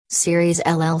Series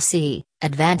LLC,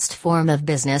 advanced form of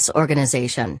business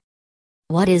organization.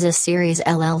 What is a Series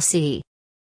LLC?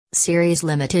 Series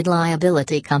Limited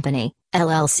Liability Company,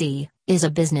 LLC, is a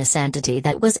business entity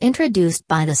that was introduced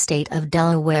by the state of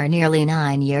Delaware nearly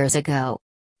 9 years ago.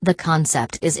 The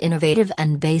concept is innovative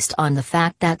and based on the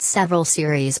fact that several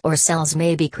series or cells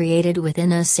may be created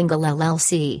within a single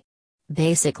LLC.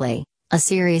 Basically, a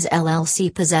Series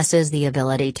LLC possesses the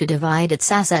ability to divide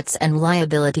its assets and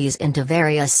liabilities into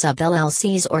various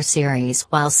sub-LLCs or series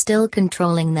while still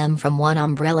controlling them from one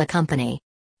umbrella company.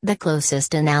 The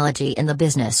closest analogy in the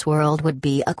business world would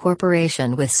be a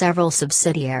corporation with several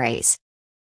subsidiaries.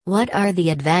 What are the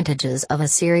advantages of a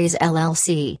Series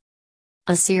LLC?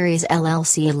 A Series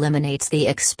LLC eliminates the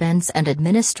expense and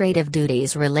administrative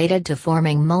duties related to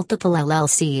forming multiple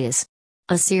LLCs.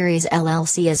 A Series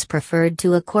LLC is preferred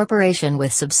to a corporation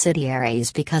with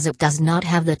subsidiaries because it does not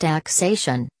have the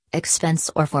taxation, expense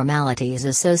or formalities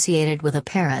associated with a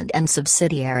parent and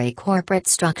subsidiary corporate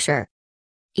structure.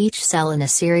 Each cell in a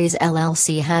Series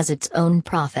LLC has its own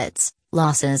profits,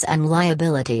 losses and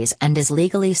liabilities and is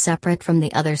legally separate from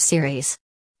the other series.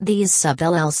 These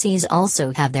sub-LLCs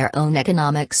also have their own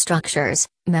economic structures,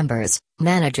 members,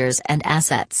 managers and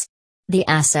assets. The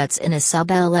assets in a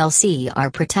sub-LLC are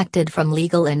protected from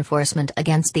legal enforcement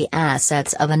against the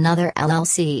assets of another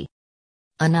LLC.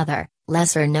 Another,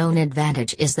 lesser-known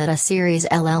advantage is that a Series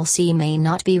LLC may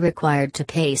not be required to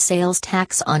pay sales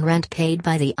tax on rent paid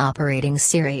by the operating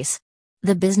series.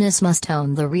 The business must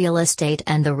own the real estate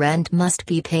and the rent must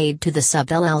be paid to the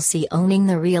sub-LLC owning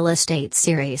the real estate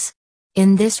series.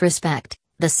 In this respect,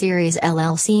 the Series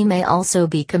LLC may also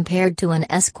be compared to an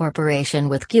S-corporation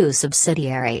with few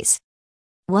subsidiaries.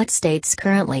 What states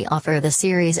currently offer the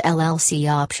Series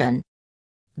LLC option?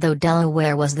 Though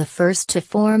Delaware was the first to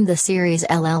form the Series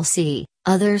LLC,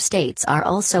 other states are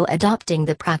also adopting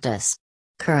the practice.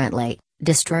 Currently,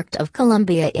 District of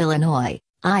Columbia, Illinois,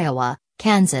 Iowa,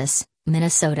 Kansas,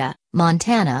 Minnesota,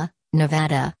 Montana,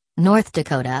 Nevada, North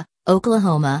Dakota,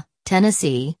 Oklahoma,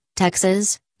 Tennessee,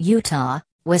 Texas, Utah,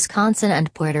 Wisconsin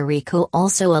and Puerto Rico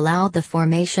also allow the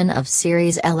formation of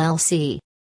Series LLC.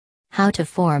 How to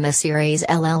form a Series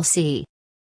LLC?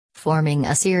 Forming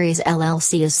a Series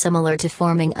LLC is similar to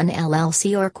forming an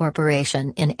LLC or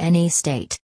corporation in any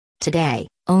state. Today,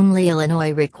 only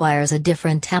Illinois requires a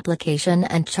different application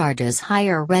and charges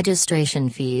higher registration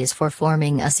fees for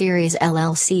forming a Series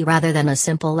LLC rather than a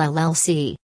simple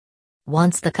LLC.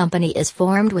 Once the company is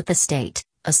formed with the state,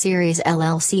 a Series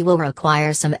LLC will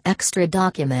require some extra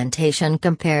documentation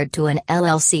compared to an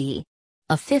LLC.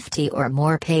 A 50 or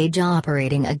more page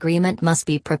operating agreement must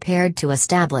be prepared to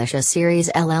establish a Series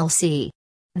LLC.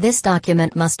 This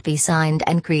document must be signed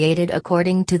and created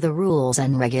according to the rules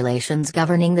and regulations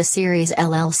governing the Series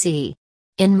LLC.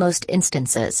 In most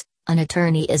instances, an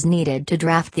attorney is needed to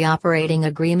draft the operating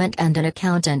agreement and an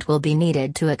accountant will be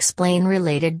needed to explain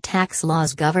related tax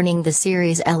laws governing the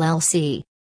Series LLC.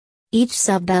 Each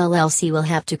sub-LLC will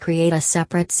have to create a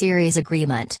separate series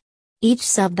agreement. Each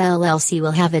sub-LLC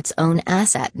will have its own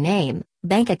asset name,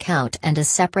 bank account and a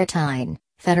separate IN,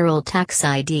 federal tax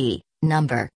ID,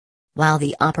 number. While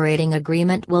the operating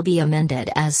agreement will be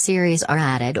amended as series are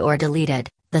added or deleted,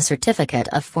 the certificate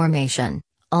of formation,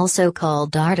 also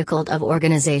called Article of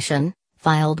Organization,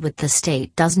 filed with the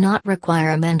state does not require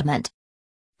amendment.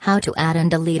 How to add and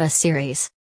delete a series?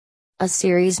 A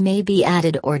series may be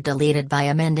added or deleted by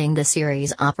amending the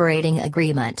series operating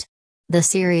agreement. The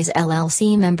Series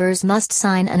LLC members must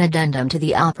sign an addendum to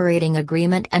the operating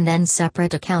agreement and then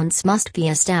separate accounts must be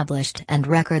established and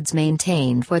records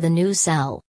maintained for the new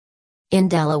cell. In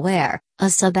Delaware, a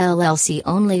sub-LLC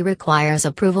only requires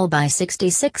approval by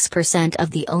 66%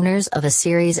 of the owners of a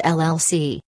Series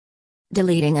LLC.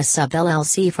 Deleting a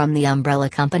sub-LLC from the umbrella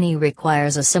company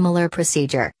requires a similar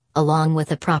procedure, along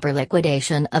with a proper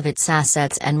liquidation of its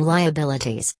assets and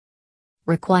liabilities.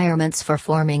 Requirements for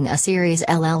forming a Series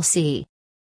LLC.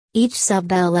 Each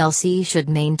sub-LLC should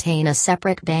maintain a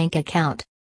separate bank account.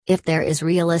 If there is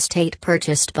real estate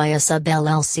purchased by a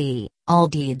sub-LLC, all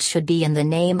deeds should be in the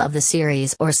name of the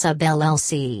series or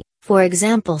sub-LLC, for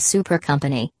example Super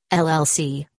Company,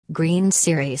 LLC, Green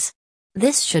Series.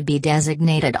 This should be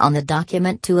designated on the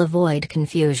document to avoid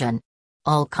confusion.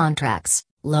 All contracts,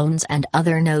 loans and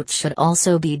other notes should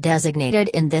also be designated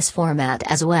in this format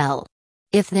as well.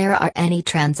 If there are any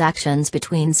transactions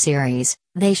between series,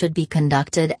 they should be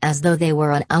conducted as though they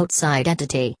were an outside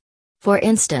entity. For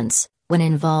instance, when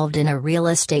involved in a real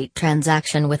estate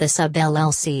transaction with a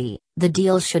sub-LLC, the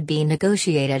deal should be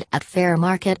negotiated at fair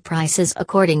market prices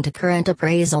according to current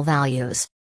appraisal values.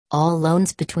 All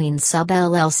loans between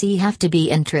sub-LLC have to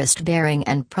be interest-bearing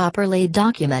and properly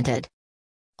documented.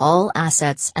 All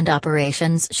assets and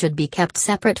operations should be kept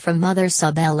separate from other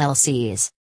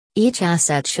sub-LLCs. Each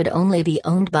asset should only be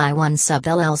owned by one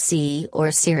sub-LLC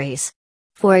or series.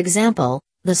 For example,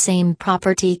 the same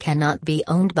property cannot be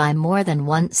owned by more than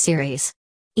one series.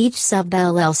 Each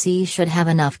sub-LLC should have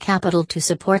enough capital to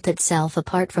support itself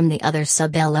apart from the other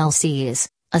sub-LLCs.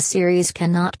 A series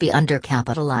cannot be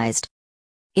undercapitalized.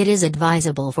 It is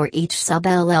advisable for each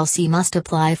sub-LLC must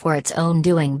apply for its own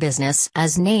doing business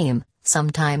as name,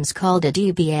 sometimes called a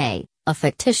DBA, a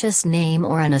fictitious name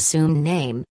or an assumed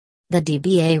name. The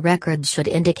DBA record should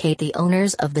indicate the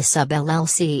owners of the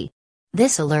sub-LLC.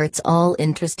 This alerts all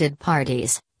interested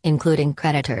parties, including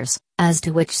creditors, as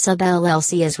to which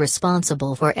sub-LLC is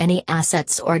responsible for any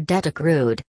assets or debt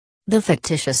accrued. The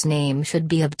fictitious name should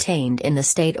be obtained in the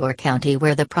state or county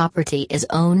where the property is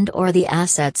owned or the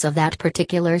assets of that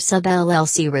particular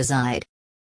sub-LLC reside.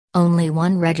 Only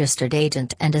one registered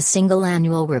agent and a single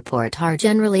annual report are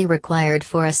generally required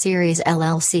for a series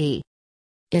LLC.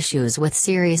 Issues with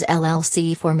series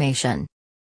LLC formation.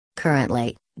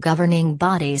 Currently, governing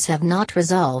bodies have not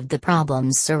resolved the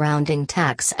problems surrounding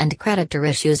tax and creditor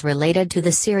issues related to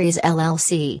the series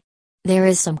LLC. There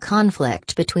is some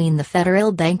conflict between the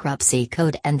Federal Bankruptcy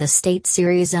Code and the state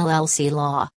series LLC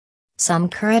law. Some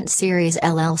current series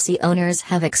LLC owners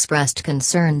have expressed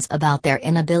concerns about their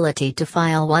inability to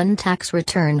file one tax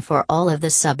return for all of the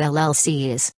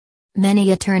sub-LLCs.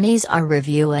 Many attorneys are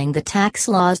reviewing the tax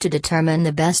laws to determine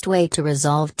the best way to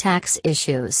resolve tax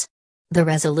issues. The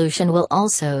resolution will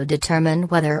also determine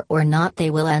whether or not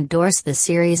they will endorse the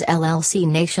series LLC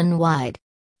nationwide.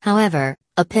 However,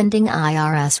 a pending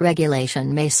IRS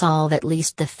regulation may solve at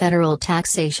least the federal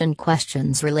taxation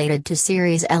questions related to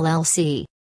series LLC.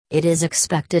 It is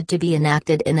expected to be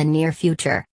enacted in the near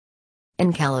future.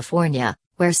 In California,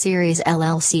 where series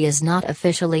LLC is not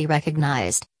officially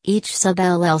recognized, each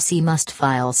sub-LLC must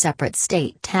file separate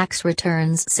state tax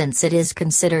returns since it is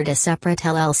considered a separate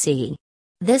LLC.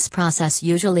 This process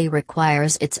usually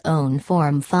requires its own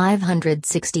Form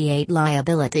 568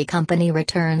 liability company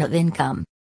return of income.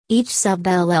 Each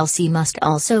sub-LLC must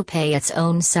also pay its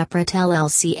own separate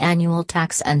LLC annual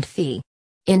tax and fee.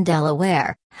 In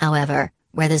Delaware, however,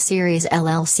 where the series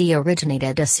LLC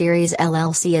originated, a series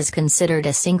LLC is considered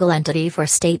a single entity for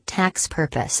state tax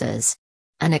purposes.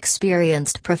 An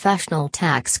experienced professional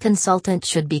tax consultant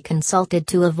should be consulted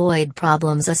to avoid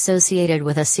problems associated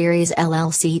with a series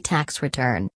LLC tax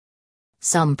return.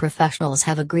 Some professionals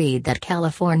have agreed that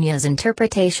California's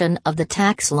interpretation of the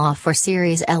tax law for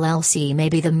series LLC may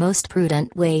be the most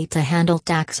prudent way to handle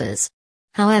taxes.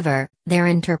 However, their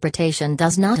interpretation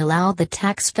does not allow the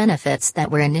tax benefits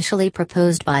that were initially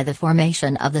proposed by the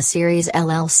formation of the series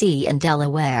LLC in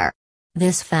Delaware.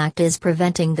 This fact is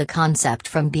preventing the concept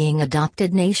from being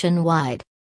adopted nationwide.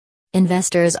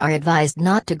 Investors are advised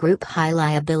not to group high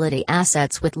liability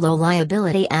assets with low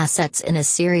liability assets in a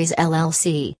series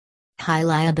LLC. High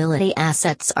liability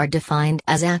assets are defined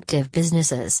as active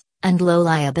businesses, and low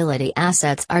liability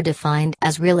assets are defined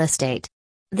as real estate.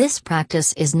 This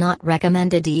practice is not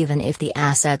recommended even if the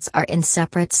assets are in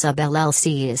separate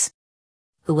sub-LLCs.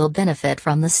 Who will benefit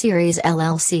from the series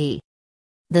LLC?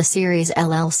 The series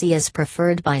LLC is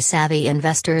preferred by savvy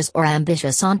investors or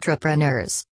ambitious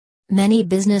entrepreneurs. Many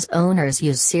business owners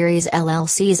use series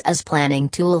LLCs as planning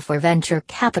tool for venture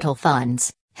capital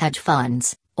funds, hedge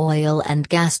funds, oil and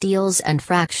gas deals and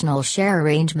fractional share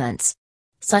arrangements.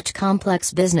 Such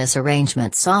complex business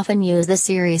arrangements often use the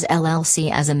series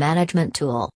LLC as a management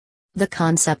tool. The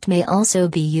concept may also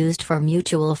be used for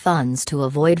mutual funds to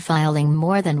avoid filing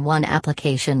more than one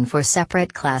application for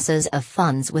separate classes of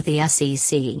funds with the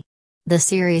SEC. The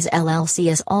series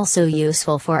LLC is also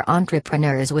useful for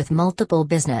entrepreneurs with multiple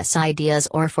business ideas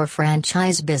or for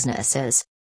franchise businesses.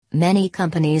 Many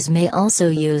companies may also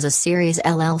use a series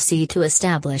LLC to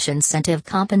establish incentive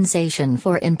compensation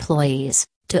for employees,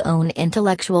 to own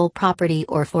intellectual property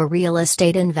or for real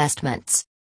estate investments.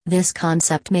 This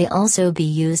concept may also be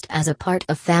used as a part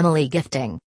of family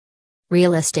gifting.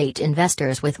 Real estate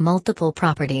investors with multiple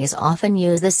properties often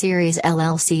use the series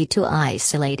LLC to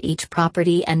isolate each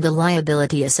property and the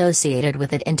liability associated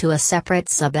with it into a separate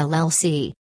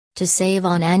sub-LLC. To save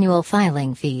on annual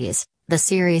filing fees, the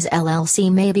series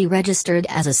LLC may be registered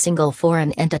as a single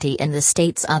foreign entity in the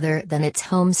states other than its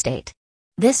home state.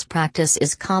 This practice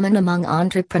is common among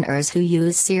entrepreneurs who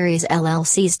use series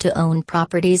LLCs to own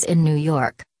properties in New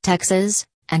York, Texas,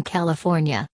 and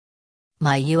California.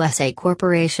 My USA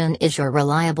Corporation is your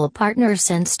reliable partner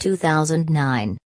since 2009.